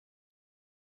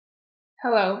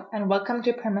Hello, and welcome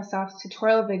to Premisoft's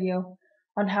tutorial video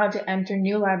on how to enter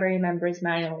new library members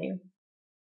manually.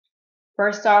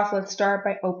 First off, let's start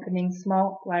by opening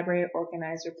Small Library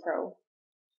Organizer Pro.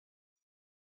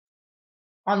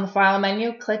 On the File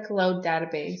menu, click Load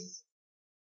Database.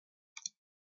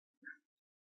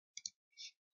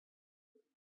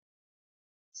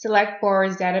 Select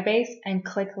Borrower's Database and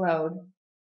click Load.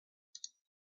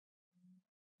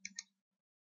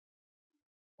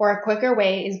 Or a quicker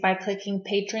way is by clicking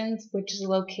Patrons, which is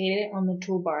located on the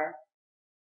toolbar.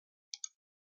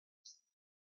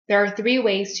 There are three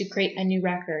ways to create a new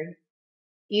record,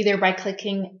 either by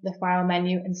clicking the File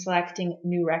menu and selecting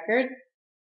New Record,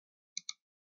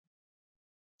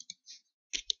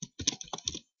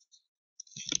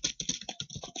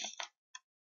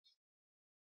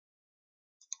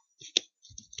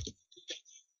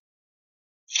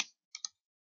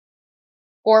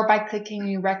 or by clicking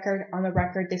New Record on the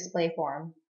record display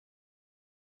form.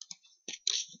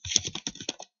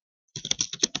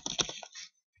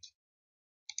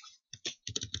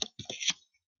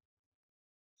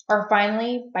 Or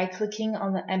finally, by clicking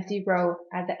on the empty row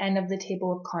at the end of the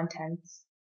table of contents.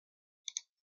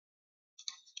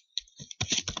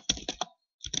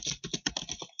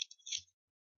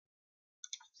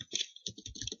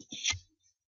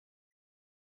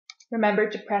 Remember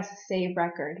to press Save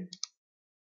Record.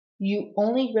 You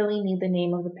only really need the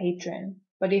name of the patron,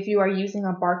 but if you are using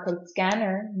a barcode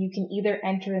scanner, you can either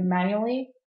enter it manually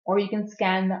or you can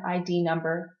scan the ID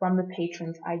number from the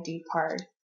patron's ID card.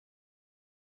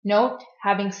 Note,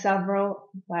 having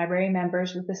several library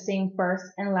members with the same first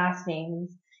and last names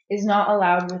is not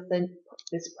allowed with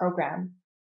this program,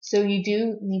 so you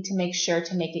do need to make sure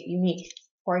to make it unique.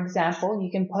 For example,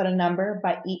 you can put a number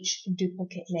by each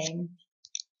duplicate name.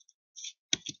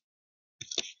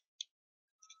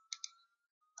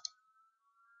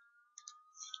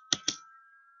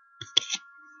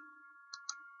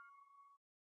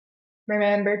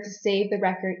 Remember to save the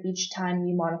record each time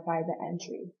you modify the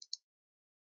entry.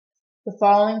 The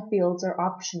following fields are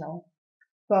optional: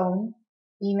 phone,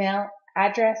 email,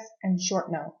 address, and short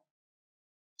note.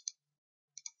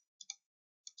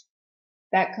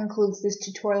 That concludes this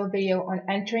tutorial video on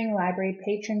entering library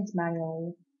patrons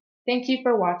manually. Thank you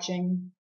for watching.